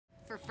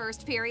For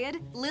first period,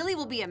 Lily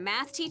will be a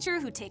math teacher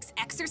who takes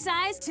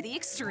exercise to the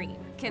extreme.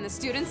 Can the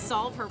students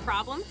solve her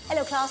problem?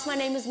 Hello class, my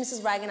name is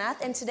Mrs.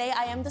 Raghunath and today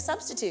I am the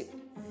substitute.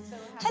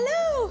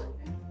 Hello!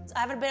 So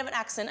I have a bit of an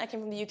accent, I came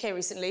from the UK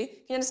recently.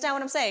 Can you understand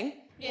what I'm saying?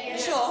 Yeah.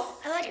 Sure?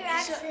 I like your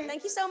accent. Sure.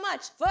 Thank you so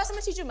much. First I'm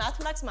gonna teach you math.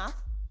 Who likes math?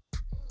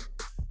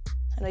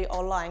 I know you're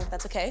all lying, but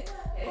that's okay.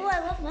 Oh, I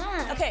love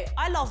math. Okay,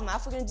 I love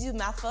math. We're gonna do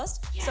math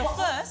first. Yeah. So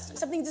first,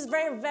 something just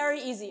very,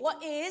 very easy.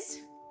 What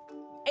is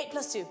 8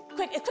 plus 2?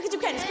 Quick, as quick as you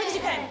can, as quick as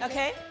you can.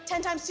 Okay,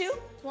 10 times 2?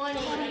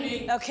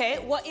 20. Okay,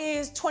 what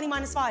is 20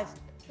 minus 5?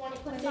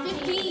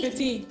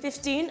 15.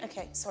 15,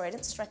 okay, sorry, I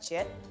didn't stretch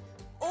yet.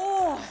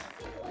 Oh,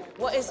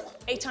 what is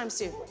 8 times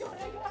 2?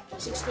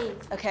 16.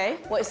 Okay,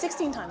 what is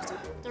 16 times 2?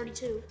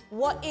 32.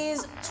 What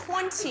is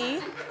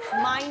 20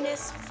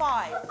 minus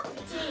 5?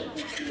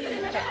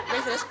 15. Okay,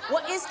 ready for this?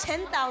 What is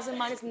 10,000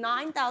 minus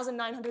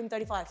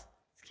 9,935?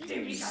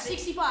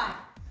 65.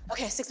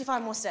 Okay,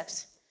 65 more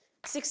steps.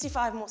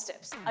 65 more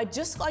steps. I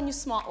just got a new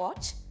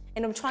smartwatch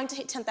and I'm trying to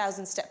hit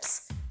 10,000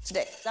 steps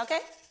today. Is that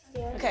okay?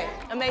 Yeah. Okay,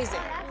 amazing.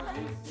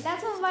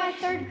 That's what my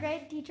third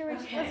grade teacher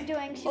was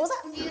doing. What was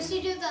that? You used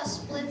to do the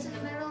splits in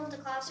the middle of the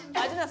classroom?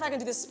 I don't know if I can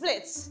do the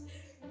splits.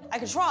 I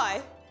could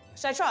try.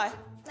 Should I try?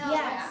 No.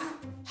 Yes.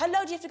 How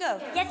low do you have to go?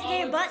 You have to get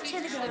your butt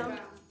to the ground.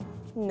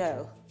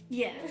 No.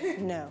 Yeah.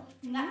 No.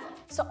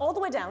 So all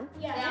the way down?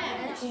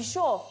 Yeah. Are you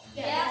sure?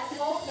 Yeah.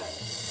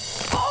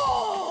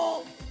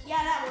 Oh!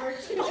 Yeah, that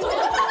works.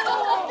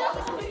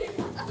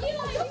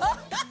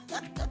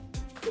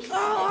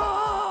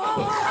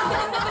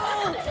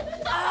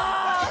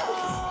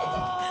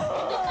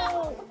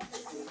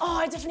 Oh,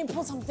 I definitely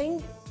pulled something.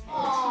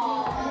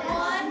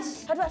 What?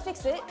 How do I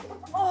fix it?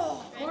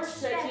 Oh. More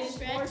stretches.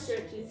 More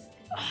stretches.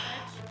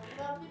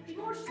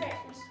 More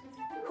stretches.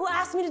 Who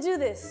asked me to do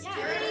this? I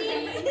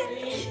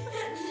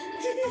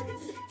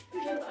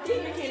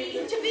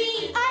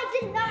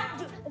did not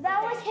do.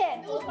 That was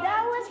him.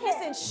 That was him.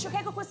 Listen, shh,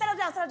 okay, cool, settle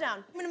down, settle down.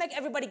 I'm gonna make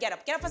everybody get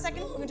up. Get up for a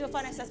second. We're gonna do a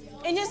fun exercise.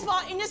 In your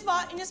spot, in your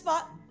spot, in your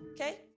spot. Okay?